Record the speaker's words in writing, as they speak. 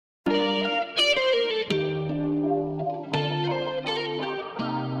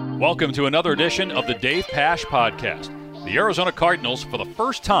Welcome to another edition of the Dave Pasch Podcast. The Arizona Cardinals, for the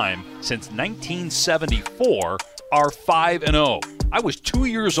first time since 1974, are 5-0. I was 2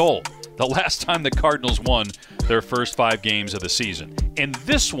 years old the last time the Cardinals won their first 5 games of the season. And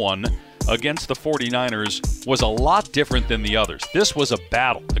this one against the 49ers was a lot different than the others. This was a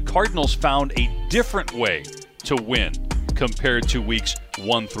battle. The Cardinals found a different way to win compared to weeks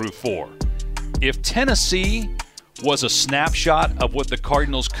 1 through 4. If Tennessee was a snapshot of what the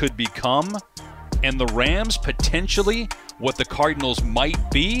Cardinals could become, and the Rams potentially what the Cardinals might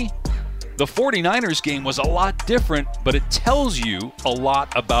be, the 49ers game was a lot different, but it tells you a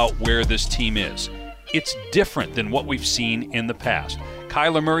lot about where this team is. It's different than what we've seen in the past.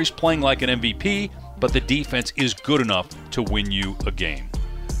 Kyler Murray's playing like an MVP, but the defense is good enough to win you a game.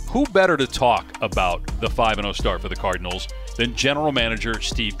 Who better to talk about the 5-0 start for the Cardinals than General Manager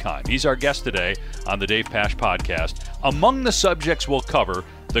Steve Keim? He's our guest today on the Dave Pasch Podcast. Among the subjects we'll cover,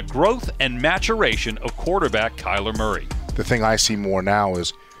 the growth and maturation of quarterback Kyler Murray. The thing I see more now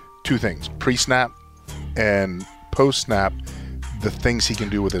is two things, pre-snap and post-snap, the things he can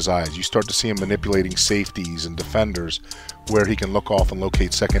do with his eyes. You start to see him manipulating safeties and defenders where he can look off and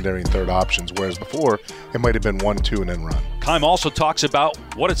locate secondary and third options, whereas before it might have been 1-2 and then run. Keim also talks about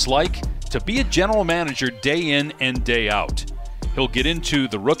what it's like to be a general manager day in and day out. He'll get into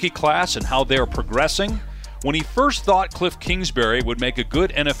the rookie class and how they're progressing, when he first thought Cliff Kingsbury would make a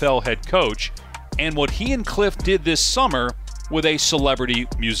good NFL head coach, and what he and Cliff did this summer with a celebrity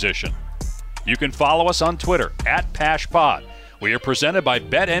musician. You can follow us on Twitter @PaschPod. We are presented by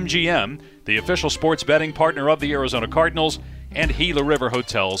BetMGM, the official sports betting partner of the Arizona Cardinals, and Gila River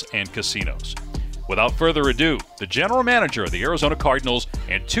Hotels and Casinos. Without further ado, the general manager of the Arizona Cardinals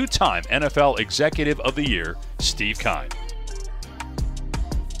and two-time NFL Executive of the Year, Steve Keim.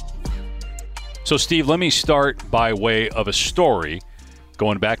 So, Steve, let me start by way of a story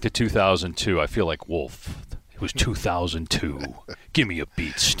going back to 2002. I feel like Wolf. It was 2002. Give me a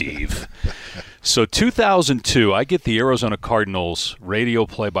beat, Steve. So 2002, I get the Arizona Cardinals radio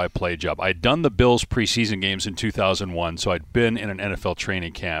play-by-play job. I'd done the Bills preseason games in 2001, so I'd been in an NFL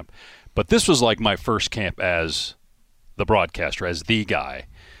training camp. But this was like my first camp as the broadcaster, as the guy.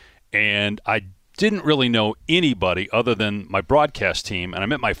 And I didn't really know anybody other than my broadcast team. And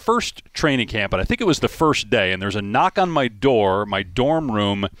I'm at my first training camp, and I think it was the first day, and there's a knock on my door, my dorm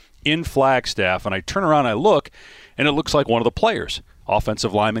room in Flagstaff, and I turn around and I look, and it looks like one of the players.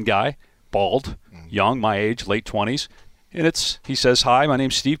 Offensive lineman guy, bald, young, my age, late 20s. And he says, "Hi, my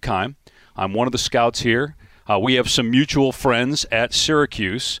name's Steve Keim. I'm one of the scouts here. We have some mutual friends at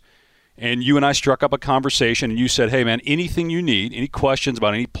Syracuse. And you and I struck up a conversation, and you said, hey, man, anything you need, any questions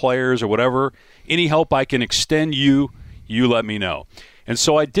about any players or whatever, any help I can extend you let me know." And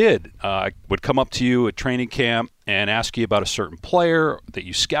so I did. I would come up to you at training camp and ask you about a certain player that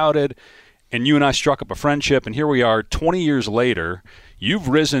you scouted, and you and I struck up a friendship, and here we are 20 years later. You've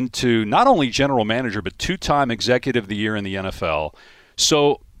risen to not only general manager, but two-time executive of the year in the NFL.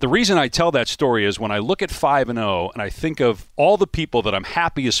 So the reason I tell that story is when I look at 5-0 and I think of all the people that I'm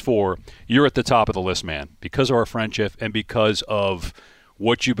happiest for, you're at the top of the list, man, because of our friendship and because of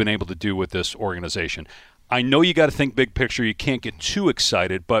what you've been able to do with this organization. I know you got to think big picture. You can't get too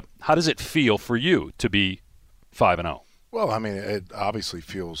excited, but how does it feel for you to be 5-0? Well, I mean, it obviously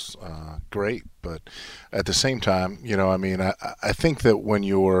feels great, but at the same time, I think that when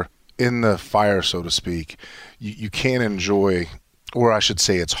you're in the fire, so to speak, you can't enjoy, or I should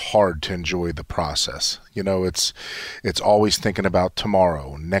say it's hard to enjoy the process. It's always thinking about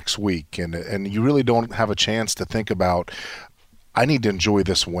tomorrow, next week, and you really don't have a chance to think about, I need to enjoy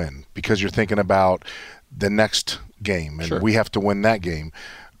this win, because you're thinking about the next game, and Sure. We have to win that game.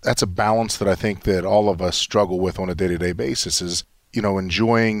 That's a balance that I think that all of us struggle with on a day-to-day basis is,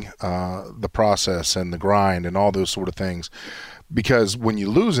 enjoying the process and the grind and all those sort of things. Because when you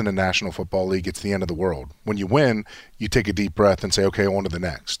lose in the National Football League, it's the end of the world. When you win, you take a deep breath and say, okay, on to the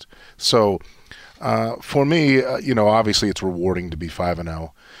next. So for me, obviously it's rewarding to be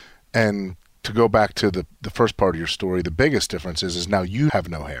 5-0. And to go back to the first part of your story, the biggest difference is now you have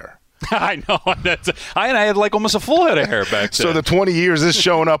no hair. I know. I had like almost a full head of hair back then. So the 20 years is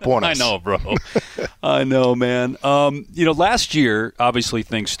showing up on us. I know, bro. I know, man. Last year, obviously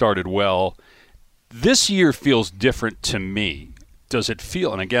things started well. This year feels different to me. Does it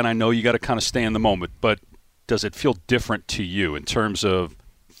feel, and again, I know you got to kind of stay in the moment, but does it feel different to you in terms of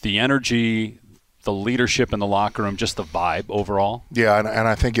the energy, the leadership in the locker room, just the vibe overall? Yeah, and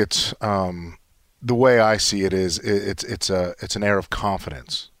I think it's the way I see it is it's an air of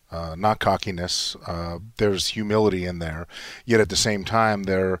confidence. Not cockiness. There's humility in there. Yet at the same time,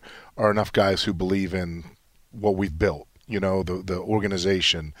 there are enough guys who believe in what we've built. the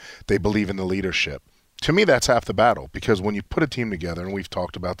organization. They believe in the leadership. To me, that's half the battle, because when you put a team together, and we've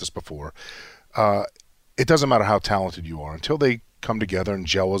talked about this before, it doesn't matter how talented you are until they come together and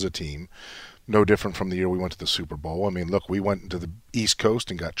gel as a team. No different from the year we went to the Super Bowl. I mean, look, we went to the East Coast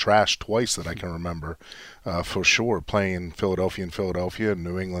and got trashed twice that I can remember, for sure, playing in Philadelphia and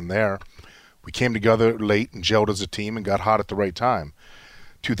New England there. We came together late and gelled as a team and got hot at the right time.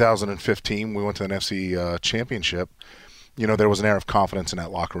 2015, we went to the NFC Championship. There was an air of confidence in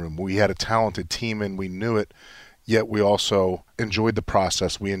that locker room. We had a talented team and we knew it, yet we also enjoyed the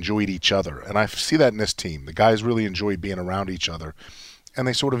process. We enjoyed each other. And I see that in this team. The guys really enjoyed being around each other, and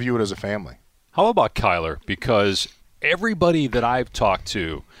they sort of view it as a family. How about Kyler? Because everybody that I've talked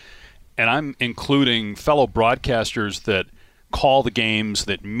to, and I'm including fellow broadcasters that call the games,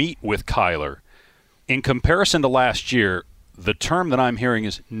 that meet with Kyler, in comparison to last year, the term that I'm hearing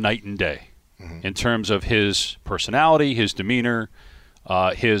is night and day in terms of his personality, his demeanor,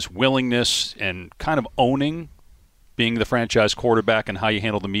 his willingness, and kind of owning being the franchise quarterback, and how you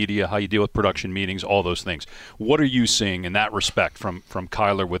handle the media, how you deal with production meetings, all those things. What are you seeing in that respect from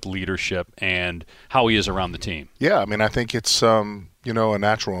Kyler with leadership and how he is around the team? Yeah, I mean, I think it's a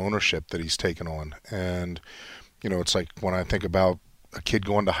natural ownership that he's taken on. And, it's like when I think about a kid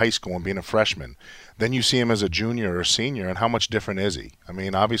going to high school and being a freshman, then you see him as a junior or senior, and how much different is he? I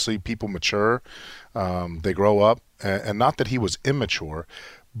mean, obviously people mature, they grow up, and not that he was immature,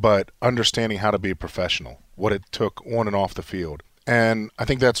 but understanding how to be a professional, what it took on and off the field. And I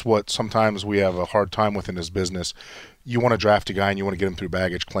think that's what sometimes we have a hard time with in this business. You want to draft a guy and you want to get him through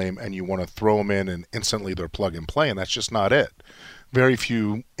baggage claim, and you want to throw him in and instantly they're plug and play, and that's just not it. Very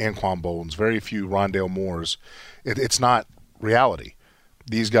few Anquan Boldens, very few Rondale Moores. It's not reality.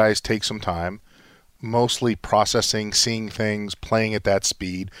 These guys take some time, mostly processing, seeing things, playing at that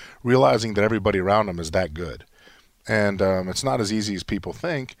speed, realizing that everybody around them is that good. And it's not as easy as people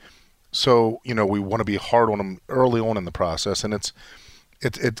think. So, we want to be hard on him early on in the process, and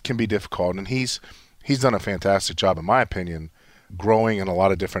it can be difficult. And he's done a fantastic job, in my opinion, growing in a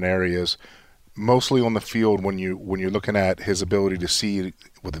lot of different areas, mostly on the field. When you're looking at his ability to see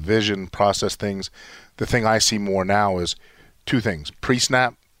with a vision, process things, the thing I see more now is two things: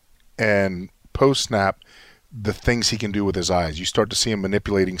 pre-snap and post-snap. The things he can do with his eyes. You start to see him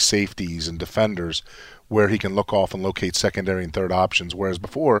manipulating safeties and defenders, where he can look off and locate secondary and third options, whereas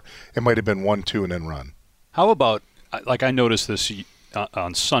before it might have been 1-2 and then run. How about, like I noticed this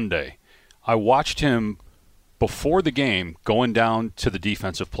on Sunday, I watched him before the game going down to the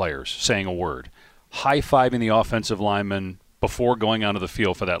defensive players, saying a word, high-fiving the offensive lineman before going onto the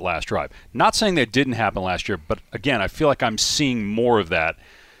field for that last drive. Not saying that didn't happen last year, but again, I feel like I'm seeing more of that.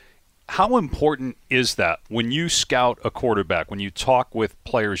 How important is that when you scout a quarterback, when you talk with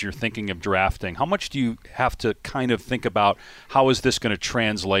players you're thinking of drafting? How much do you have to kind of think about how is this going to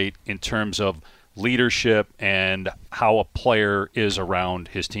translate in terms of leadership and how a player is around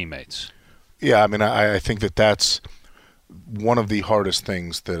his teammates? Yeah, I mean, I think that's one of the hardest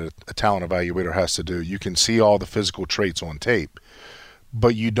things that a talent evaluator has to do. You can see all the physical traits on tape,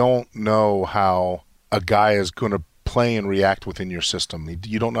 but you don't know how a guy is going to play and react within your system.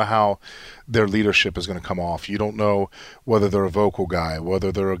 You don't know how their leadership is going to come off. You don't know whether they're a vocal guy,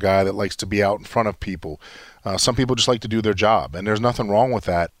 whether they're a guy that likes to be out in front of people. Some people just like to do their job, and there's nothing wrong with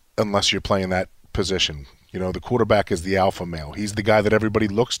that unless you're playing that position. The quarterback is the alpha male. He's the guy that everybody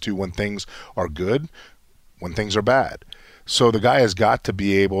looks to when things are good, when things are bad. So the guy has got to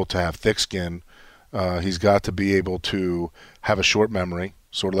be able to have thick skin. He's got to be able to have a short memory,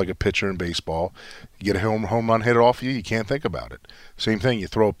 sort of like a pitcher in baseball. You get a home run hit off you can't think about it. Same thing, you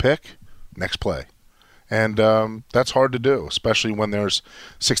throw a pick, next play. And that's hard to do, especially when there's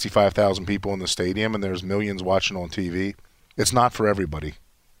 65,000 people in the stadium and there's millions watching on TV. It's not for everybody.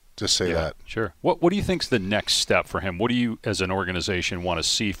 Just say that. Sure. What do you think's the next step for him? What do you, as an organization, want to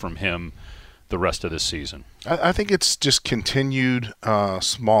see from him the rest of this season? I think it's just continued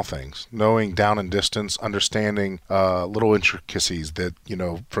small things, knowing down and distance, understanding little intricacies that,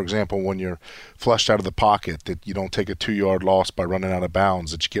 for example, when you're flushed out of the pocket, that you don't take a 2-yard loss by running out of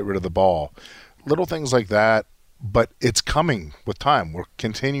bounds, that you get rid of the ball. Little things like that, but it's coming with time. We're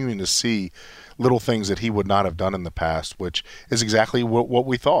continuing to see little things that he would not have done in the past, which is exactly what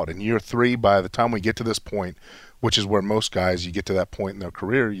we thought. In year 3, by the time we get to this point, which is where most guys, you get to that point in their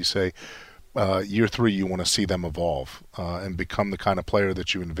career, you say, year 3, you want to see them evolve and become the kind of player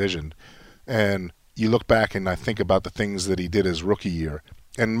that you envisioned. And you look back and I think about the things that he did his rookie year,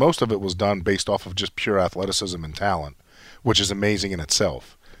 and most of it was done based off of just pure athleticism and talent, which is amazing in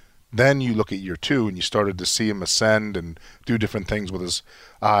itself. Then you look at year 2 and you started to see him ascend and do different things with his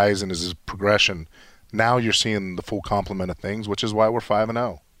eyes and his progression now you're seeing the full complement of things, which is why we're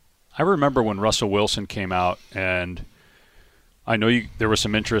 5-0. I remember when Russell Wilson came out, and I know there was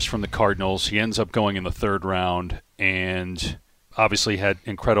some interest from the Cardinals. He ends up going in the third round and obviously had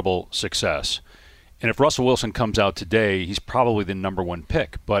incredible success. And if Russell Wilson comes out today, he's probably the number one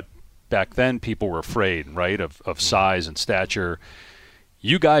pick. But back then, people were afraid, right, of size and stature.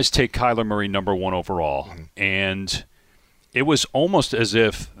 You guys take Kyler Murray number one overall, and it was almost as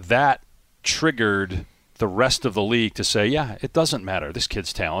if that triggered the rest of the league to say, yeah, it doesn't matter. This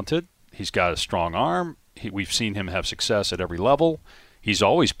kid's talented. He's got a strong arm. We've seen him have success at every level. He's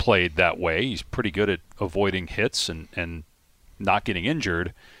always played that way. He's pretty good at avoiding hits and not getting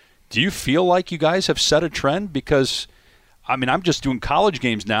injured. Do you feel like you guys have set a trend? Because, I mean, I'm just doing college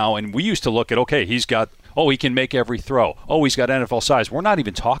games now, and we used to look at, okay, he can make every throw. Oh, he's got NFL size. We're not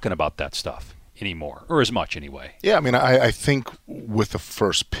even talking about that stuff anymore, or as much anyway. Yeah, I mean, I think with the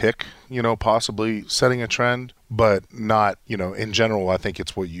first pick, possibly setting a trend, but not, in general, I think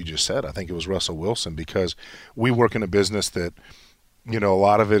it's what you just said. I think it was Russell Wilson, because we work in a business that, a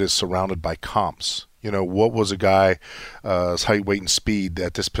lot of it is surrounded by comps. What was a guy's height, weight, and speed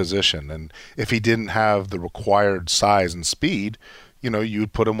at this position? And if he didn't have the required size and speed,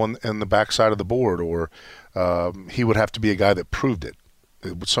 you'd put him on the backside of the board, or he would have to be a guy that proved it.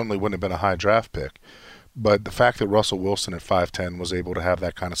 It certainly wouldn't have been a high draft pick. But the fact that Russell Wilson at 5'10" was able to have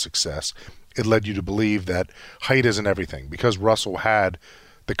that kind of success, it led you to believe that height isn't everything, because Russell had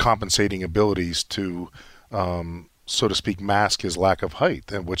the compensating abilities to, so to speak, mask his lack of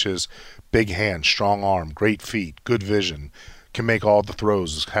height, which is big hands, strong arm, great feet, good vision, can make all the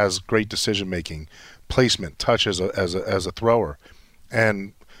throws, has great decision-making, placement, touch as a thrower.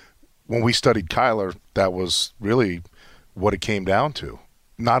 And when we studied Kyler, that was really what it came down to.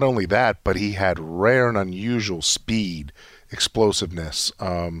 Not only that, but he had rare and unusual speed, explosiveness,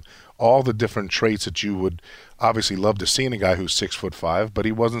 all the different traits that you would obviously love to see in a guy who's 6'5", but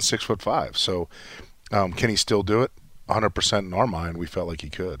he wasn't 6'5". So can he still do it? 100% in our mind, we felt like he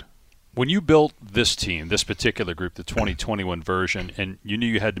could. When you built this team, this particular group, the 2021 version, and you knew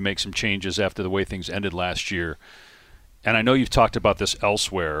you had to make some changes after the way things ended last year, and I know you've talked about this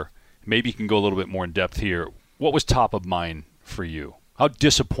elsewhere, maybe you can go a little bit more in depth here. What was top of mind for you? How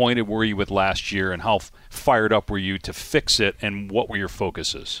disappointed were you with last year, and how fired up were you to fix it, and what were your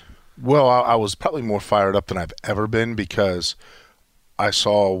focuses? Well, I was probably more fired up than I've ever been, because I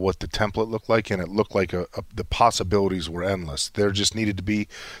saw what the template looked like, and it looked like the possibilities were endless. There just needed to be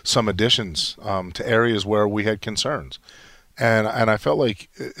some additions to areas where we had concerns. And I felt like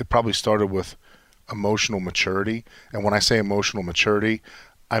it probably started with emotional maturity. And when I say emotional maturity,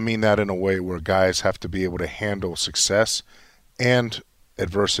 I mean that in a way where guys have to be able to handle success and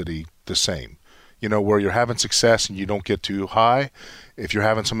adversity the same. Where you're having success and you don't get too high. If you're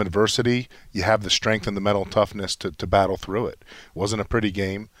having some adversity, you have the strength and the mental toughness to battle through it. It wasn't a pretty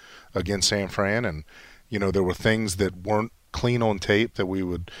game against San Fran, and there were things that weren't clean on tape that we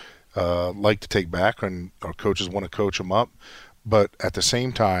would like to take back, and our coaches want to coach them up. But at the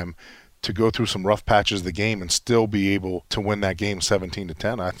same time, to go through some rough patches of the game and still be able to win that game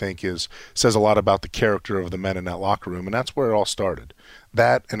 17-10, I think says a lot about the character of the men in that locker room, and that's where it all started.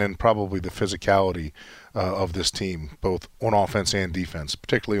 That, and then probably the physicality of this team, both on offense and defense,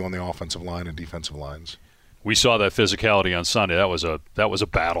 particularly on the offensive line and defensive lines. We saw that physicality on Sunday. That was a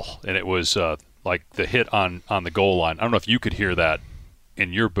battle, and it was like the hit on the goal line. I don't know if you could hear that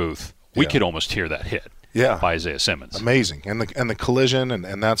in your booth. We could almost hear that hit. Yeah, by Isaiah Simmons. Amazing. And the collision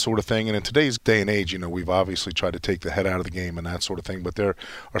and that sort of thing. And in today's day and age, we've obviously tried to take the head out of the game and that sort of thing. But there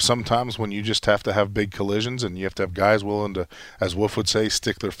are some times when you just have to have big collisions, and you have to have guys willing to, as Wolf would say,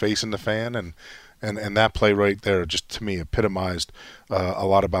 stick their face in the fan. And that play right there just, to me, epitomized a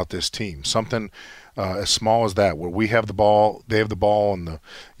lot about this team. Something as small as that, where we have the ball, they have the ball on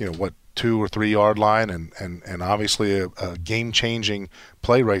the, 2 or 3 yard line, and obviously a game-changing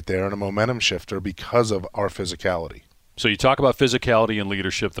play right there and a momentum shifter because of our physicality. So you talk about physicality and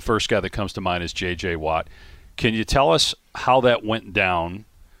leadership. The first guy that comes to mind is J.J. Watt. Can you tell us how that went down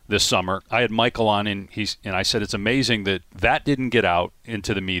this summer? I had Michael on, and I said it's amazing that didn't get out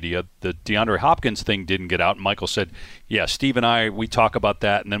into the media. The DeAndre Hopkins thing didn't get out. And Michael said, yeah, Steve and I, we talk about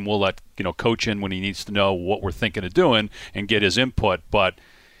that, and then we'll let Coach in when he needs to know what we're thinking of doing and get his input. But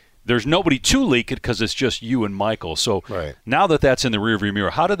there's nobody to leak it because it's just you and Michael. So Now that's in the rearview mirror,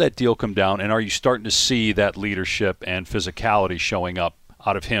 how did that deal come down, and are you starting to see that leadership and physicality showing up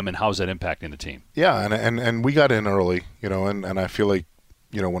out of him, and how's that impacting the team? Yeah, and we got in early, and I feel like,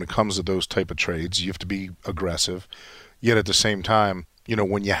 when it comes to those type of trades, you have to be aggressive. Yet at the same time,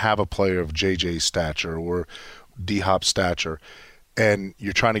 when you have a player of JJ's stature or D-Hop's stature, and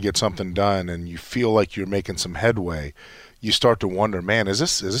you're trying to get something done and you feel like you're making some headway, you start to wonder, man, is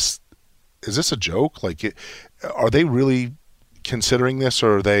this a joke? Like, are they really considering this,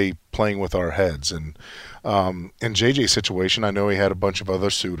 or are they playing with our heads? And in JJ's situation, I know he had a bunch of other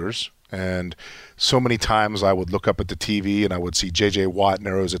suitors, and so many times I would look up at the TV and I would see JJ Watt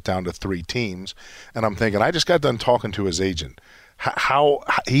narrows it down to 3 teams, and I'm thinking, I just got done talking to his agent. How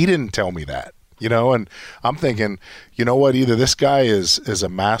he didn't tell me that, And I'm thinking, you know what? Either this guy is a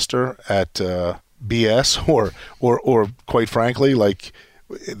master at BS, or quite frankly, like,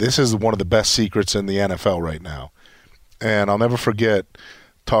 this is one of the best secrets in the NFL right now. And I'll never forget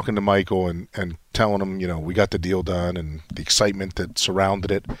talking to Michael and telling him, we got the deal done and the excitement that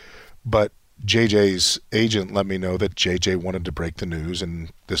surrounded it. But JJ's agent let me know that JJ wanted to break the news,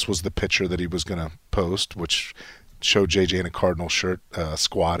 and this was the picture that he was going to post, which showed JJ in a Cardinal shirt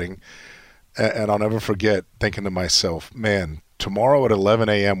squatting. And I'll never forget thinking to myself, man, tomorrow at 11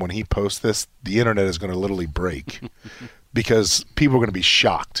 a.m. when he posts this, the internet is going to literally break because people are going to be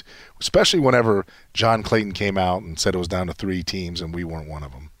shocked, especially whenever John Clayton came out and said it was down to 3 teams and we weren't one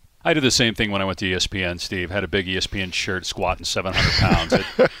of them. I did the same thing when I went to ESPN, Steve. Had a big ESPN shirt, squatting 700 pounds.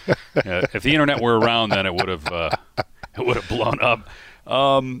 If the internet were around then, it would have blown up.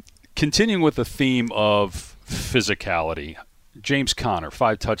 Continuing with the theme of physicality, James Conner,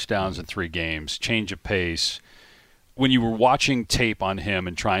 5 touchdowns in 3 games, change of pace. When you were watching tape on him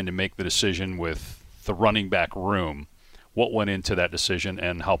and trying to make the decision with the running back room, what went into that decision,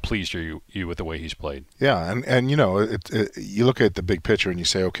 and how pleased are you with the way he's played? Yeah, and you look at the big picture and you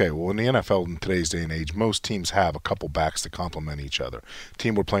say, okay, well, in the NFL in today's day and age, most teams have a couple backs to complement each other.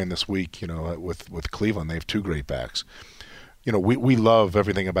 Team we're playing this week, with Cleveland, they have 2 great backs. We love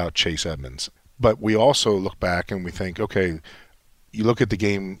everything about Chase Edmonds, but we also look back and we think, okay, you look at the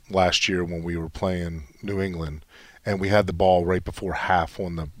game last year when we were playing New England, and we had the ball right before half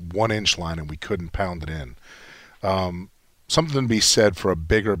on the 1-inch line and we couldn't pound it in. Something to be said for a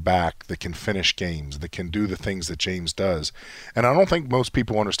bigger back that can finish games, that can do the things that James does. And I don't think most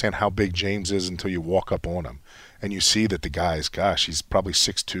people understand how big James is until you walk up on him and you see that the guy's, he's probably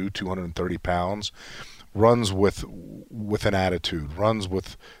 6'2", 230 pounds, runs with an attitude, runs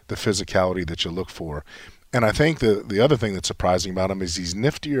with the physicality that you look for. And I think the other thing that's surprising about him is he's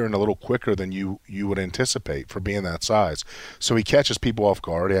niftier and a little quicker than you would anticipate for being that size. So he catches people off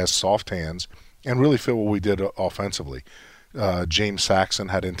guard, he has soft hands, and really feel what we did offensively. James Saxon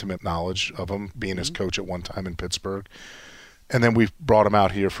had intimate knowledge of him, being his coach at one time in Pittsburgh. And then we brought him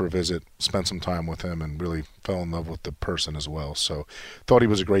out here for a visit, spent some time with him, and really fell in love with the person as well. So thought he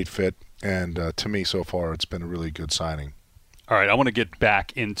was a great fit, and to me so far it's been a really good signing. All right, I want to get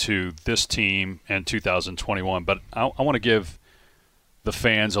back into this team and 2021, but I want to give the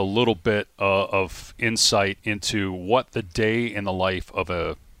fans a little bit of insight into what the day in the life of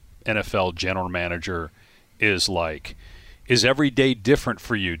a NFL general manager is like. Is every day different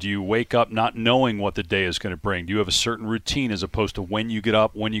for you? Do you wake up not knowing what the day is going to bring? Do you have a certain routine as opposed to when you get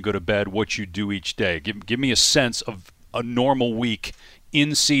up, when you go to bed, what you do each day? Give me a sense of a normal week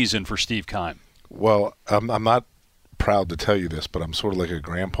in season for Steve Keim. Well, I'm not proud to tell you this, but I'm sort of like a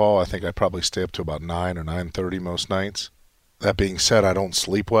grandpa. I think I probably stay up to about 9 or 9:30 most nights. That being said, I don't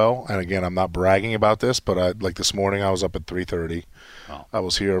sleep well. And again, I'm not bragging about this, but like this morning I was up at 3:30. Oh. I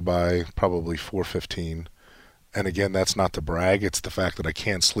was here by probably 4:15. And again, that's not to brag. It's the fact that I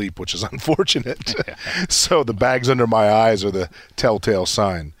can't sleep, which is unfortunate. So the bags under my eyes are the telltale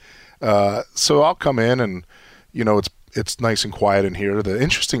sign. So I'll come in and, it's nice and quiet in here. The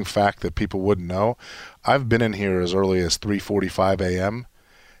interesting fact that people wouldn't know, I've been in here as early as 3:45 a.m.,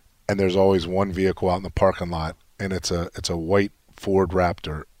 and there's always one vehicle out in the parking lot, and it's a white Ford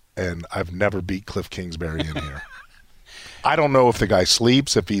Raptor, and I've never beat Cliff Kingsbury in here. I don't know if the guy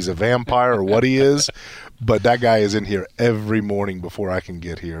sleeps, if he's a vampire or what he is, but that guy is in here every morning before I can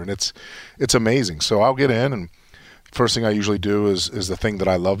get here, and it's amazing. So I'll get in, and first thing I usually do is the thing that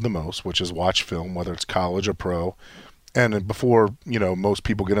I love the most, which is watch film, whether it's college or pro. And before, most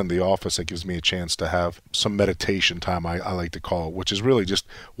people get into the office, it gives me a chance to have some meditation time, I like to call it, which is really just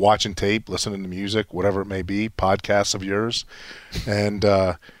watching tape, listening to music, whatever it may be, podcasts of yours. And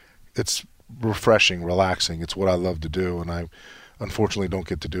it's refreshing, relaxing. It's what I love to do, and I unfortunately don't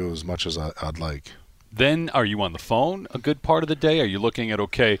get to do as much as I'd like. Then are you on the phone a good part of the day? Are you looking at,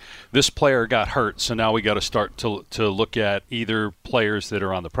 okay, this player got hurt, so now we got to start to look at either players that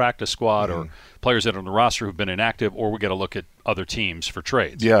are on the practice squad or players that are on the roster who've been inactive, or we got to look at other teams for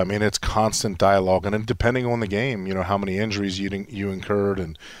trades? Yeah, I mean, it's constant dialogue, and then depending on the game, how many injuries you incurred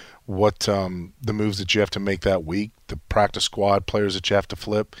and what the moves that you have to make that week, the practice squad players that you have to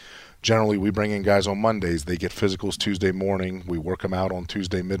flip, generally we bring in guys on Mondays. They get physicals Tuesday morning. We work them out on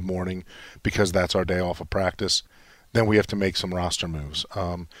Tuesday mid-morning because that's our day off of practice. Then we have to make some roster moves.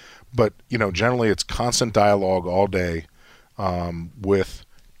 But, generally it's constant dialogue all day with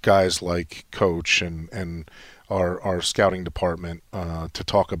guys like Coach and our scouting department to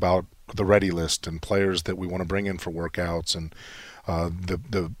talk about the ready list and players that we want to bring in for workouts, and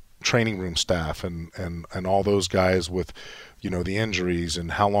the training room staff and all those guys with the injuries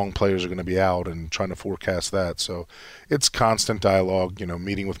and how long players are going to be out and trying to forecast that. So it's constant dialogue,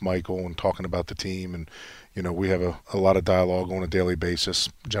 meeting with Michael and talking about the team. And we have a lot of dialogue on a daily basis.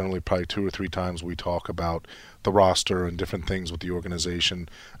 Generally probably 2 or 3 times we talk about the roster and different things with the organization.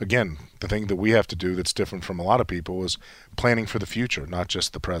 Again, the thing that we have to do that's different from a lot of people is planning for the future, not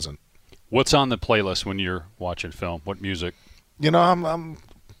just the present. What's on the playlist when you're watching film? What music? I'm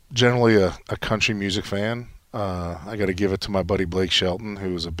generally a country music fan. I got to give it to my buddy Blake Shelton,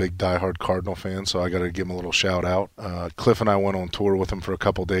 who's a big diehard Cardinal fan, so I got to give him a little shout out. Cliff and I went on tour with him for a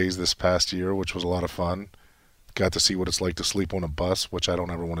couple days this past year, which was a lot of fun. Got to see what it's like to sleep on a bus, which I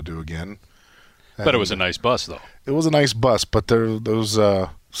don't ever want to do again. But it was a nice bus, though. It was a nice bus, but those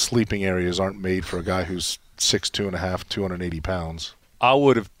sleeping areas aren't made for a guy who's 6'2.5", 280 pounds. I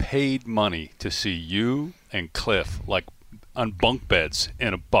would have paid money to see you and Cliff on bunk beds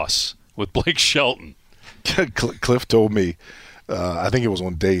in a bus with Blake Shelton. Cliff told me, I think it was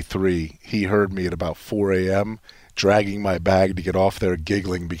on day 3, he heard me at about 4 a.m. dragging my bag to get off there,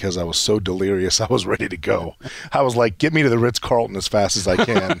 giggling because I was so delirious I was ready to go. I was like, get me to the Ritz-Carlton as fast as I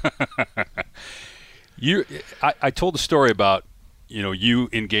can. I told the story about you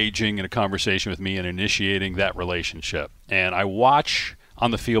engaging in a conversation with me and initiating that relationship. And I watch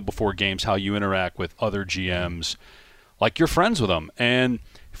on the field before games how you interact with other GMs, like you're friends with them. And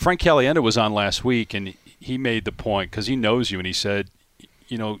Frank Caliendo was on last week, and he made the point, because he knows you, and he said,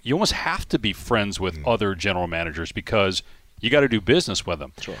 you almost have to be friends with other general managers because you got to do business with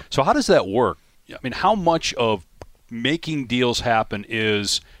them. Sure. So how does that work? I mean, how much of making deals happen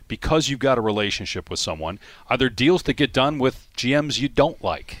is because you've got a relationship with someone? Are there deals that get done with GMs you don't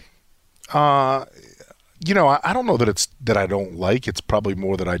like? I don't know that I don't like. It's probably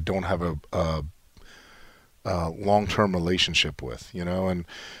more that I don't have a long-term relationship with, and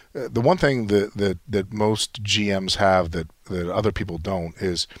the one thing that most GMs have that other people don't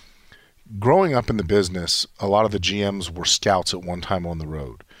is, growing up in the business, a lot of the GMs were scouts at one time on the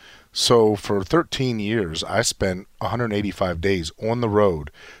road. So for 13 years, I spent 185 days on the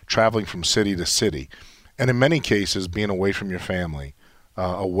road, traveling from city to city, and in many cases being away from your family,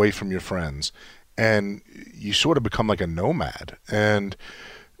 away from your friends, and you sort of become like a nomad. And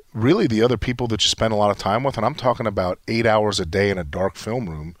really the other people that you spend a lot of time with, and I'm talking about 8 hours a day in a dark film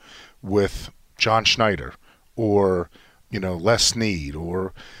room with John Schneider or, Les Snead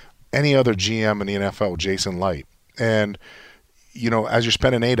or any other GM in the NFL, Jason Light. And, as you're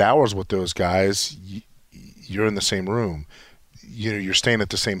spending 8 hours with those guys, you're in the same room. You're staying at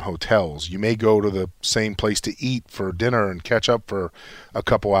the same hotels. You may go to the same place to eat for dinner and catch up for a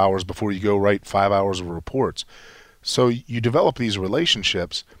couple hours before you go write 5 hours of reports. So you develop these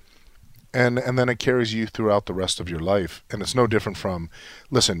relationships, and then it carries you throughout the rest of your life. And it's no different from,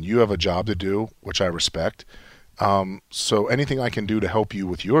 listen, you have a job to do, which I respect. So anything I can do to help you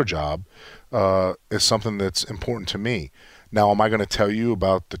with your job is something that's important to me. Now, am I going to tell you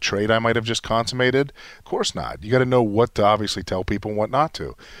about the trade I might have just consummated? Of course not. You got to know what to obviously tell people and what not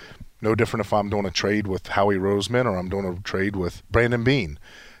to. No different if I'm doing a trade with Howie Roseman or I'm doing a trade with Brandon Beane.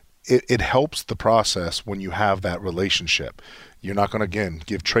 It helps the process when you have that relationship. You're not going to, again,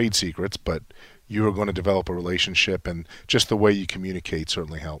 give trade secrets, but you are going to develop a relationship, and just the way you communicate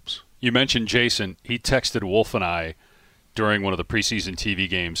certainly helps. You mentioned Jason. He texted Wolf and I during one of the preseason TV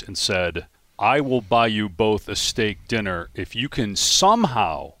games and said, I will buy you both a steak dinner if you can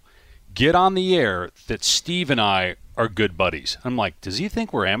somehow get on the air that Steve and I are good buddies. I'm like, does he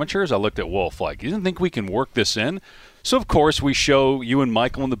think we're amateurs? I looked at Wolf like, you didn't think we can work this in? So, of course, we show you and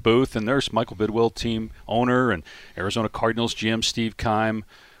Michael in the booth, and there's Michael Bidwell, team owner, and Arizona Cardinals GM Steve Keim.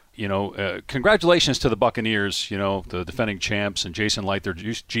 Congratulations to the Buccaneers, the defending champs, and Jason Light, their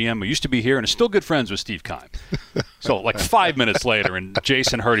GM, who used to be here and is still good friends with Steve Keim. So, 5 minutes later, and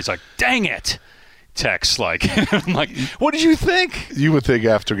Jason heard, he's like, dang it. Text, I'm like, what did you think? You would think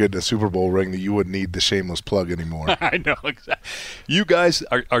after getting a Super Bowl ring that you wouldn't need the shameless plug anymore. I know, exactly. You guys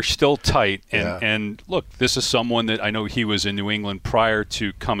are still tight, and look, this is someone that I know he was in New England prior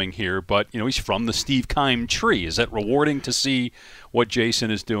to coming here, but he's from the Steve Keim tree. Is that rewarding to see what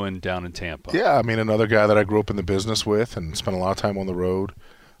Jason is doing down in Tampa? Yeah, I mean, another guy that I grew up in the business with and spent a lot of time on the road.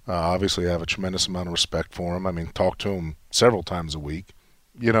 Obviously, I have a tremendous amount of respect for him. I mean, talk to him several times a week.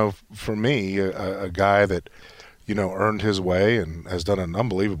 for me, a guy that, earned his way and has done an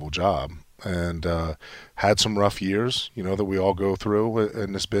unbelievable job and had some rough years, that we all go through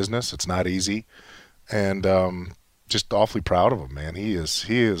in this business. It's not easy. And just awfully proud of him, man. He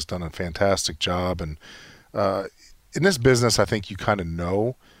has done a fantastic job. And in this business, I think you kind of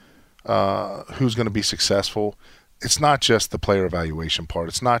know who's going to be successful. It's not just the player evaluation part.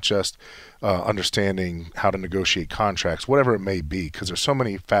 It's not just understanding how to negotiate contracts, whatever it may be, because there's so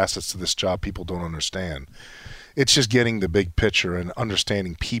many facets to this job people don't understand. It's just getting the big picture and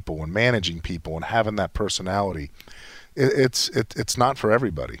understanding people and managing people and having that personality. It's not for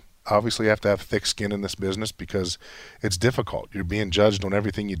everybody. Obviously, you have to have thick skin in this business because it's difficult. You're being judged on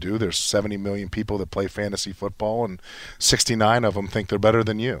everything you do. There's 70 million people that play fantasy football, and 69 of them think they're better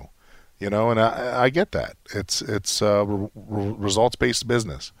than you. And I get that. It's results-based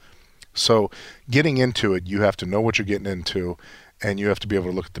business. So getting into it, you have to know what you're getting into, and you have to be able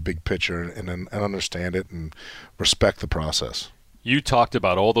to look at the big picture and understand it and respect the process. You talked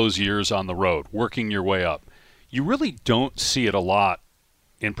about all those years on the road, working your way up. You really don't see it a lot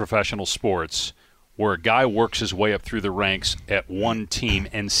in professional sports where a guy works his way up through the ranks at one team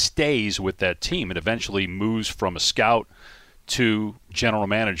and stays with that team and eventually moves from a scout to general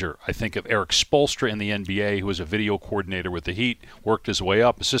manager. I think of Eric Spoelstra in the NBA, who was a video coordinator with the Heat, worked his way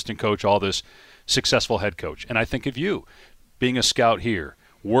up, assistant coach, all this, successful head coach. And I think of you being a scout here,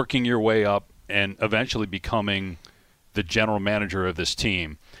 working your way up and eventually becoming the general manager of this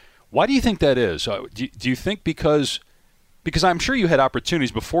team. Why do you think that is? Do you think because I'm sure you had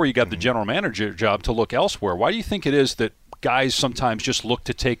opportunities before you got the general manager job to look elsewhere. Why do you think it is that guys sometimes just look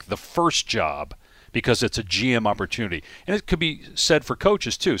to take the first job because it's a GM opportunity? And it could be said for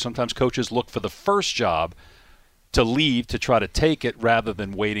coaches too. Sometimes coaches look for the first job to leave to try to take it rather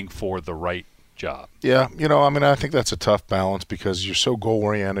than waiting for the right job. Yeah, I think that's a tough balance because you're so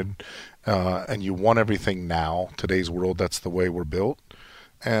goal-oriented and you want everything now. Today's world, that's the way we're built.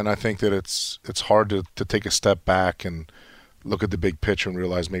 And I think that it's hard to take a step back and look at the big picture and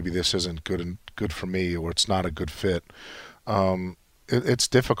realize maybe this isn't good for me or it's not a good fit. It's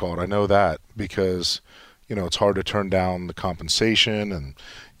difficult. I know that because, it's hard to turn down the compensation and,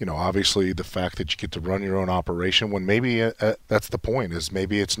 obviously the fact that you get to run your own operation when maybe that's the point is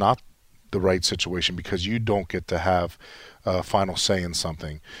maybe it's not the right situation because you don't get to have a final say in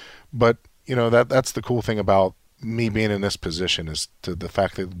something. But, that's the cool thing about me being in this position is to the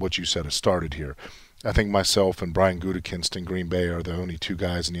fact that what you said has started here. I think myself and Brian Gutekunst in Green Bay are the only two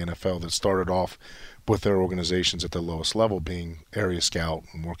guys in the NFL that started off with their organizations at the lowest level, being area scout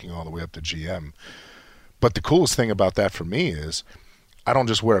and working all the way up to GM. But the coolest thing about that for me is I don't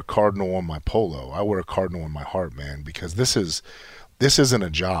just wear a cardinal on my polo. I wear a cardinal in my heart, man, because this isn't a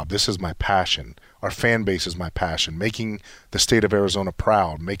job. This is my passion. Our fan base is my passion. Making the state of Arizona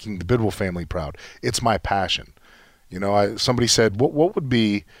proud, making the Bidwell family proud. It's my passion. Somebody said, what would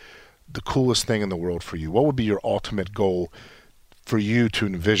be the coolest thing in the world for you? What would be your ultimate goal for you to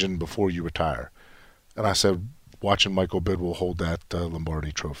envision before you retire? And I said, watching Michael Bidwell hold that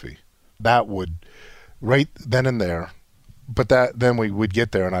Lombardi trophy. That would, right then and there, but then we would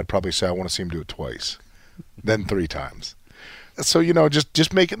get there and I'd probably say, I want to see him do it twice, then 3 times. So,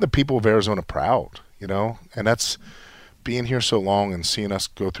 just making the people of Arizona proud, and that's being here so long and seeing us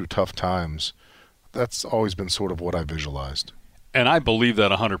go through tough times. That's always been sort of what I visualized. And I believe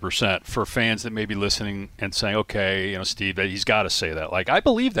that 100% for fans that may be listening and saying, okay, Steve, he's got to say that. Like, I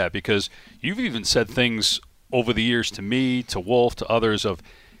believe that because you've even said things over the years to me, to Wolf, to others of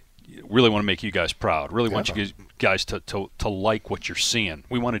really want to make you guys proud, really want you guys to like what you're seeing.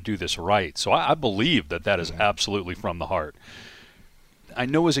 We want to do this right. So I believe that is absolutely from the heart. I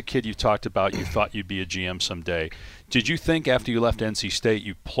know as a kid you talked about you thought you'd be a GM someday. Did you think after you left NC State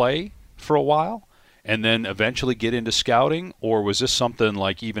you'd play for a while and then eventually get into scouting, or was this something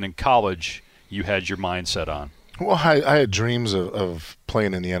like even in college you had your mindset on? Well, I had dreams of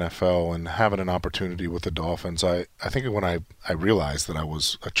playing in the NFL and having an opportunity with the Dolphins. I think when I realized that I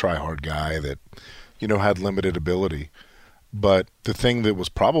was a try-hard guy that, had limited ability. But the thing that was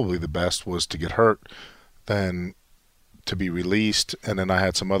probably the best was to get hurt, then to be released, and then I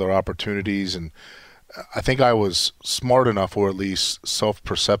had some other opportunities, and I think I was smart enough, or at least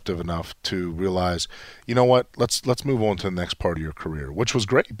self-perceptive enough, to realize, you know what, let's move on to the next part of your career, which was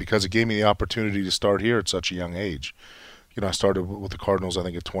great because it gave me the opportunity to start here at such a young age. I started with the Cardinals, I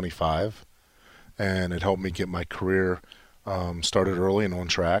think, at 25, and it helped me get my career started early and on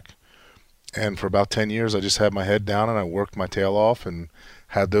track. And for about 10 years, I just had my head down and I worked my tail off and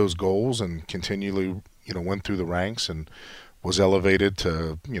had those goals and continually, went through the ranks and was elevated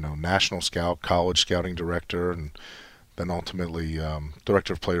to, national scout, college scouting director, and then ultimately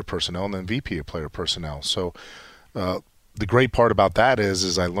director of player personnel, and then VP of player personnel. So the great part about that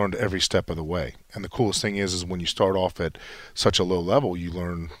is I learned every step of the way. And the coolest thing is when you start off at such a low level, you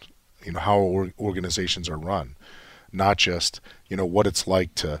learn, how organizations are run, not just, what it's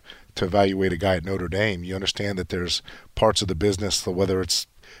like to evaluate a guy at Notre Dame. You understand that there's parts of the business, whether it's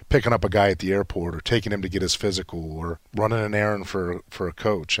picking up a guy at the airport or taking him to get his physical or running an errand for a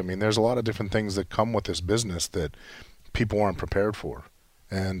coach. I mean, there's a lot of different things that come with this business that people aren't prepared for.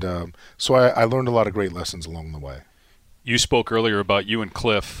 And so I learned a lot of great lessons along the way. You spoke earlier about you and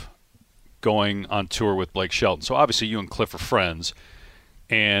Cliff going on tour with Blake Shelton. So obviously you and Cliff are friends.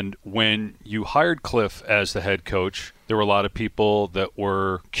 And when you hired Cliff as the head coach, there were a lot of people that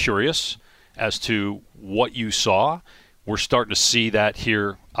were curious as to what you saw. We're starting to see that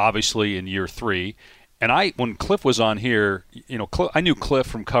here, obviously, in year 3. And when Cliff was on here, I knew Cliff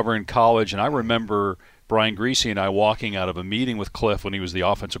from covering college, and I remember Brian Griese and I walking out of a meeting with Cliff when he was the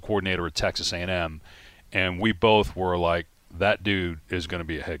offensive coordinator at Texas A&M, and we both were like, that dude is going to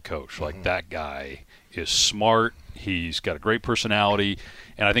be a head coach. Mm-hmm. Like, that guy is smart. He's got a great personality.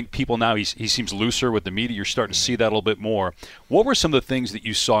 And I think people now, he seems looser with the media. You're starting to see that a little bit more. What were some of the things that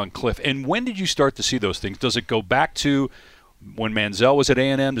you saw in Cliff? And when did you start to see those things? Does it go back to when Manziel was at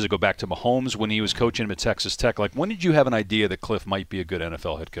A&M? Does it go back to Mahomes when he was coaching him at Texas Tech? Like, when did you have an idea that Cliff might be a good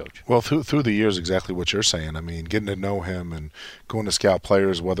NFL head coach? Well, through the years, exactly what you're saying. I mean, getting to know him and going to scout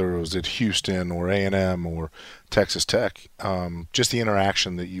players, whether it was at Houston or A&M or Texas Tech, just the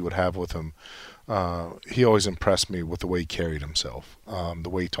interaction that you would have with him. He always impressed me with the way he carried himself,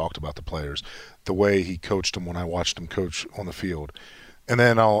 the way he talked about the players, the way he coached them when I watched him coach on the field. And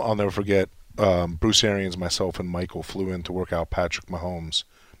then I'll never forget, Bruce Arians, myself, and Michael flew in to work out Patrick Mahomes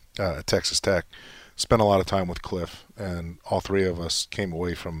at Texas Tech. Spent a lot of time with Cliff, and all 3 of us came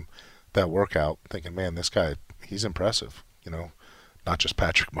away from that workout thinking, man, this guy, he's impressive. Not just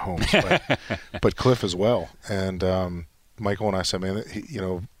Patrick Mahomes, but Cliff as well. And Michael and I said, man,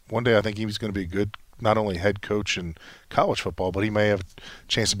 one day I think he was going to be a good, not only head coach in college football, but he may have a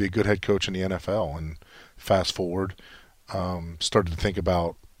chance to be a good head coach in the NFL. And fast forward, started to think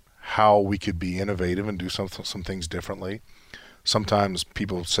about how we could be innovative and do some things differently. Sometimes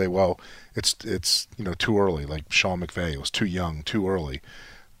people say, well, it's too early, like Sean McVay. It was too young, too early.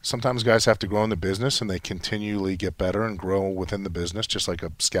 Sometimes guys have to grow in the business, and they continually get better and grow within the business, just like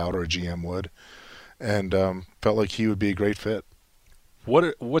a scout or a GM would. And felt like he would be a great fit.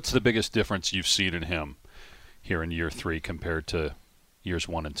 What's the biggest difference you've seen in him here in year 3 compared to years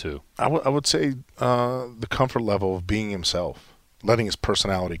 1 and 2? I would say the comfort level of being himself, letting his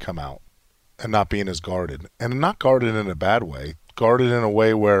personality come out, and not being as guarded. And not guarded in a bad way, guarded in a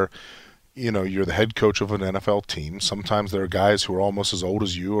way where, you're the head coach of an NFL team. Sometimes there are guys who are almost as old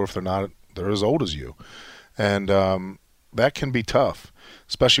as you, or if they're not, they're as old as you. And that can be tough,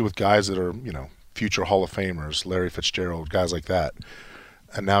 especially with guys that are, future Hall of Famers, Larry Fitzgerald, guys like that.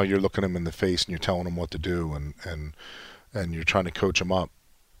 And now you're looking them in the face and you're telling them what to do, and you're trying to coach them up.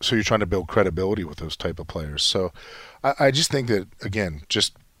 So you're trying to build credibility with those type of players. So I just think that, again,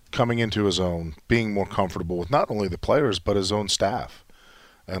 just coming into his own, being more comfortable with not only the players but his own staff.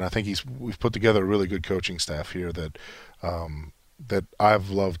 And I think we've put together a really good coaching staff here that I've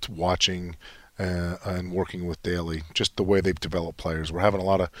loved watching and working with daily, just the way they've developed players. We're having a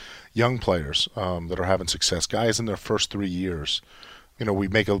lot of young players that are having success, guys in their first 3 years. We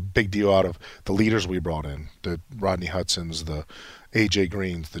make a big deal out of the leaders we brought in, the Rodney Hudsons, the A.J.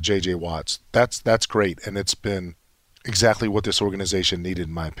 Greens, the J.J. Watts. That's great, and it's been exactly what this organization needed,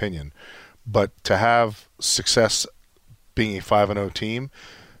 in my opinion. But to have success being a 5-0 team,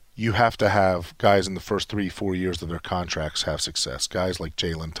 you have to have guys in the first 3-4 years of their contracts have success. Guys like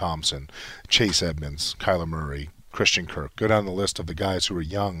Jalen Thompson, Chase Edmonds, Kyler Murray, Christian Kirk. Go down the list of the guys who are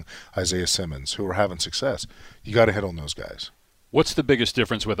young, Isaiah Simmons, who are having success. You got to hit on those guys. What's the biggest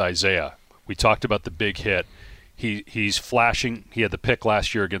difference with Isaiah? We talked about the big hit. He's flashing. He had the pick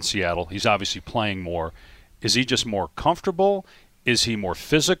last year against Seattle. He's obviously playing more. Is he just more comfortable? Is he more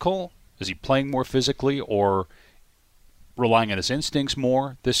physical? Is he playing more physically or relying on his instincts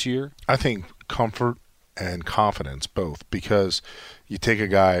more this year? I think comfort and confidence, both, because you take a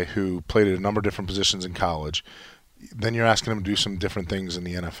guy who played at a number of different positions in college, then you're asking him to do some different things in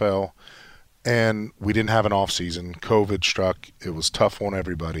the NFL. And we didn't have an off season. COVID struck. It was tough on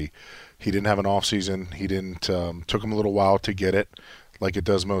everybody. He didn't have an off season. He didn't. Took him a little while to get it, like it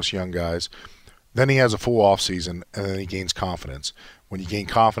does most young guys. Then he has a full off season, and then he gains confidence. When you gain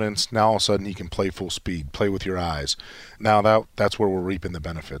confidence, now all of a sudden he can play full speed, play with your eyes. Now that's where we're reaping the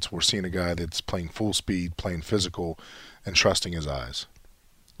benefits. We're seeing a guy that's playing full speed, playing physical, and trusting his eyes.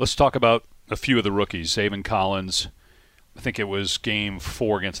 Let's talk about a few of the rookies. Zaven Collins, I think it was game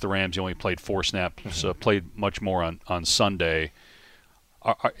 4 against the Rams. He only played 4 snaps, played much more on Sunday.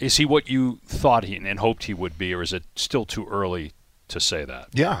 Is he what you thought and hoped he would be, or is it still too early to say that?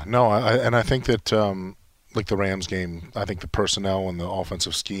 Yeah, no, I think that like the Rams game, I think the personnel and the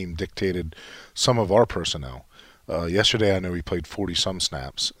offensive scheme dictated some of our personnel. Yesterday, I know he played 40-some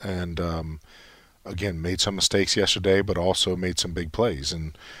snaps, and again, made some mistakes yesterday, but also made some big plays,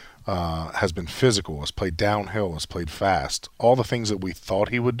 and has been physical, has played downhill, has played fast, all the things that we thought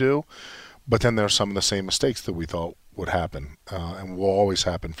he would do, but then there's some of the same mistakes that we thought would happen and will always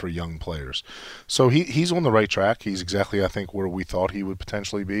happen for young players. So he's on the right track. He's exactly, I think, where we thought he would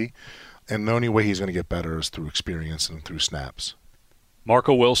potentially be. And the only way he's going to get better is through experience and through snaps.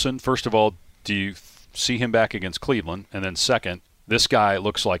 Marco Wilson, first of all, do you see him back against Cleveland? And then second, this guy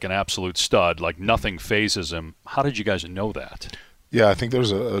looks like an absolute stud, like nothing phases him. How did you guys know that? Yeah, I think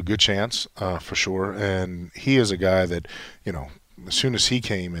there's a good chance for sure. And he is a guy that, as soon as he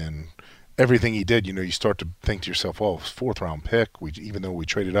came in, everything he did, you start to think to yourself, well, 4th-round pick. Even though we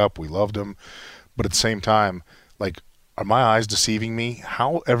traded up, we loved him. But at the same time, are my eyes deceiving me?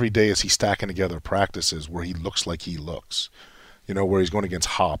 How every day is he stacking together practices where he looks like he looks? Where he's going against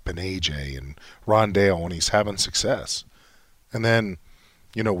Hop and AJ and Rondale, and he's having success. And then,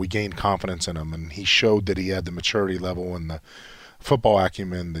 we gained confidence in him, and he showed that he had the maturity level and the football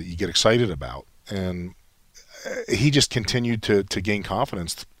acumen that you get excited about. And he just continued to gain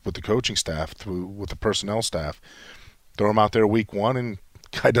confidence with the coaching staff, with the personnel staff. Throw him out there week 1, and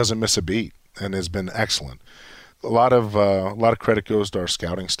guy doesn't miss a beat and has been excellent. A lot of credit goes to our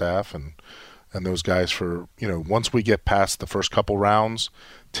scouting staff and those guys for, once we get past the first couple rounds,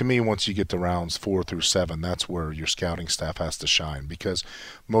 to me, once you get to rounds 4 through 7, that's where your scouting staff has to shine, because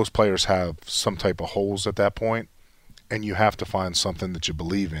most players have some type of holes at that point, and you have to find something that you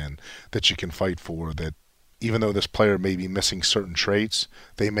believe in, that you can fight for, that even though this player may be missing certain traits,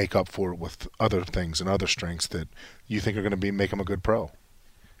 they make up for it with other things and other strengths that you think are going to make him a good pro.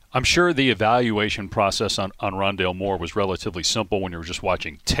 I'm sure the evaluation process on Rondale Moore was relatively simple when you were just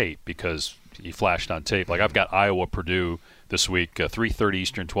watching tape, because he flashed on tape. Like, I've got Iowa-Purdue this week, 3:30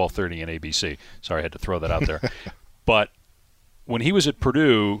 Eastern, 12:30 on ABC. Sorry, I had to throw that out there. But when he was at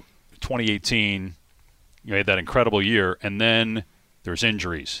Purdue, 2018, he had that incredible year, and then there's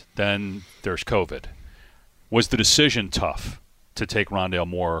injuries. Then there's COVID. Was the decision tough to take Rondale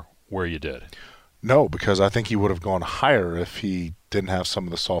Moore where you did? No, because I think he would have gone higher if he didn't have some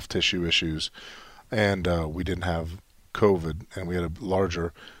of the soft tissue issues, and we didn't have COVID, and we had a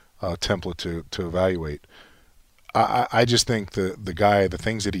larger template to evaluate. I just think the guy, the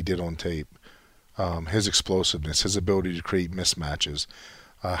things that he did on tape, his explosiveness, his ability to create mismatches,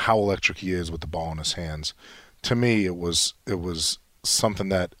 how electric he is with the ball in his hands. To me, it was something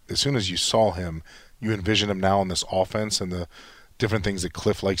that as soon as you saw him, you envision him now in this offense and the different things that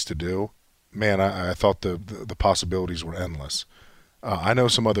Cliff likes to do. Man, I thought the possibilities were endless. I know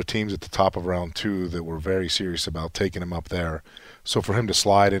some other teams at the top of round 2 that were very serious about taking him up there. So for him to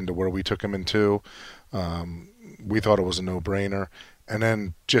slide into where we took him into, we thought it was a no-brainer. And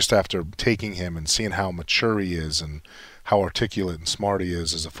then just after taking him and seeing how mature he is and how articulate and smart he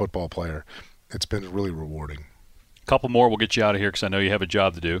is as a football player, it's been really rewarding. A couple more, we'll get you out of here because I know you have a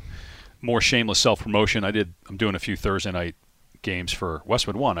job to do. More shameless self-promotion. I'm doing a few Thursday night games for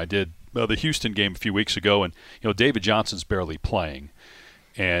Westwood One. I did the Houston game a few weeks ago, and David Johnson's barely playing,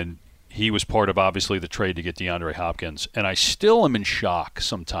 and he was part of obviously the trade to get DeAndre Hopkins, and I still am in shock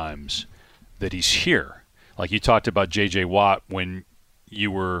sometimes that he's here. Like you talked about J.J. Watt when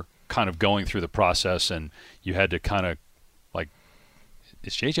you were kind of going through the process, and you had to kind of like,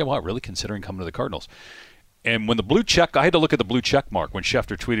 is J.J. Watt really considering coming to the Cardinals? And when the blue check, I had to look at the blue check mark when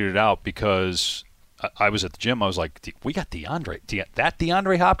Schefter tweeted it out, because I was at the gym. I was like, we got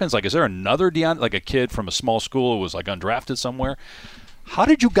DeAndre Hopkins? Like, is there another DeAndre, like a kid from a small school who was like undrafted somewhere? How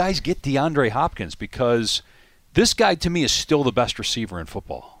did you guys get DeAndre Hopkins? Because this guy to me is still the best receiver in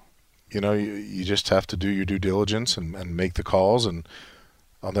football. You just have to do your due diligence and make the calls. And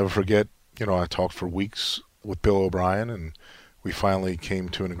I'll never forget, I talked for weeks with Bill O'Brien, and we finally came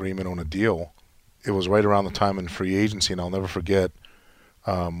to an agreement on a deal. It was right around the time in free agency, and I'll never forget,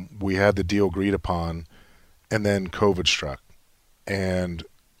 we had the deal agreed upon, and then COVID struck. And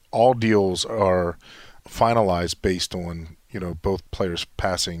all deals are finalized based on, both players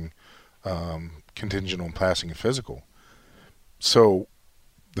passing, contingent on passing a physical. So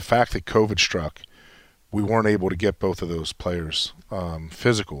the fact that COVID struck, we weren't able to get both of those players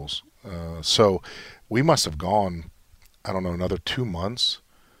physicals. So we must have gone, another 2 months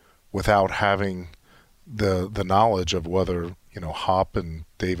without having the knowledge of whether Hop and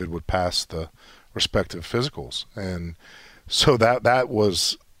David would pass the respective physicals. And so that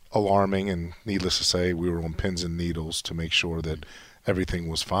was alarming, and needless to say, we were on pins and needles to make sure that everything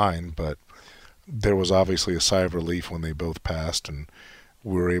was fine. But there was obviously a sigh of relief when they both passed, and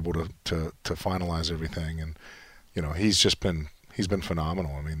we were able to finalize everything. And he's been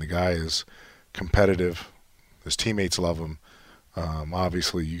phenomenal. I mean, the guy is competitive. His teammates love him.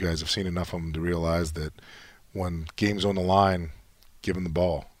 Obviously, you guys have seen enough of him to realize that when game's on the line, give him the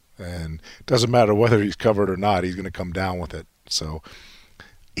ball. And it doesn't matter whether he's covered or not, he's going to come down with it. So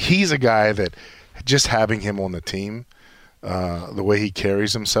he's a guy that just having him on the team, the way he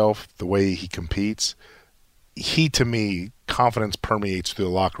carries himself, the way he competes, to me, confidence permeates through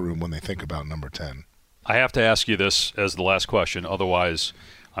the locker room when they think about number 10. I have to ask you this as the last question. Otherwise,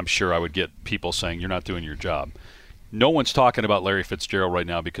 I'm sure I would get people saying you're not doing your job. No one's talking about Larry Fitzgerald right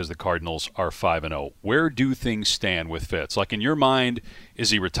now because the Cardinals are 5-0. Where do things stand with Fitz? Like, in your mind, is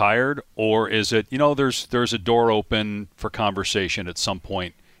he retired, or is it, there's a door open for conversation at some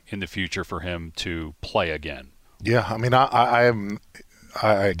point in the future for him to play again? Yeah, I mean,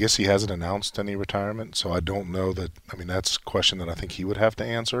 I guess he hasn't announced any retirement, so I don't know that. I mean, that's a question that I think he would have to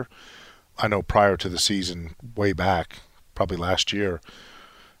answer. I know prior to the season, way back, probably last year,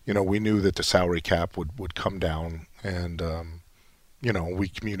 we knew that the salary cap would come down, and we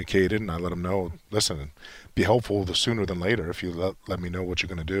communicated, and I let him know, listen, be helpful the sooner than later if you let me know what you're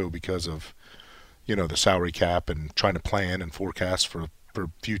going to do because of the salary cap and trying to plan and forecast for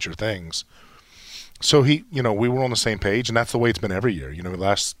future things. So we were on the same page, and that's the way it's been every year. The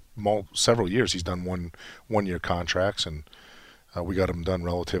last several years he's done one-year contracts, and we got them done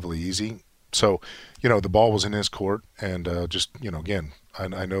relatively easy. So, the ball was in his court, and again,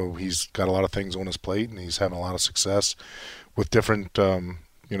 I know he's got a lot of things on his plate, and he's having a lot of success with different,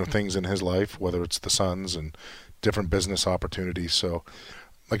 things in his life, whether it's the Suns and different business opportunities. So,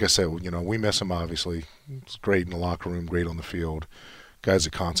 like I said, we miss him, obviously. He's great in the locker room, great on the field. Guy's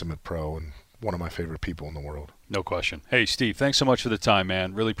a consummate pro and one of my favorite people in the world. No question. Hey, Steve, thanks so much for the time,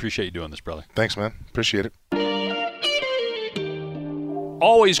 man. Really appreciate you doing this, brother. Thanks, man. Appreciate it.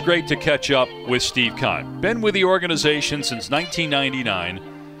 Always great to catch up with Steve Keim. Been with the organization since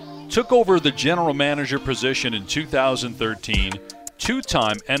 1999. Took over the general manager position in 2013.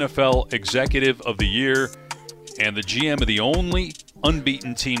 Two-time NFL Executive of the Year and the GM of the only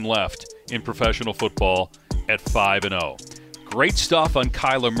unbeaten team left in professional football at 5-0. Great stuff on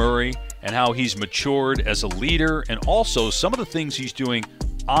Kyler Murray and how he's matured as a leader, and also some of the things he's doing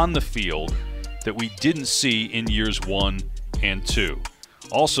on the field that we didn't see in years 1 and 2.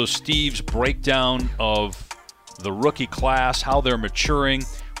 Also, Steve's breakdown of the rookie class, how they're maturing,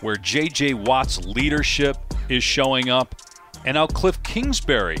 where J.J. Watt's leadership is showing up, and how Cliff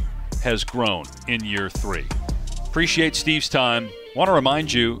Kingsbury has grown in year 3. Appreciate Steve's time. Want to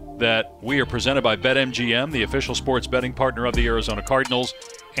remind you that we are presented by BetMGM, the official sports betting partner of the Arizona Cardinals,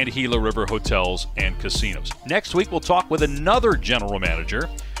 and Gila River Hotels and Casinos. Next week, we'll talk with another general manager.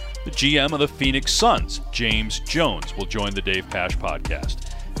 The GM of the Phoenix Suns, James Jones, will join the Dave Pasch podcast.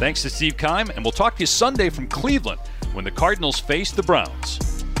 Thanks to Steve Keim, and we'll talk to you Sunday from Cleveland when the Cardinals face the Browns.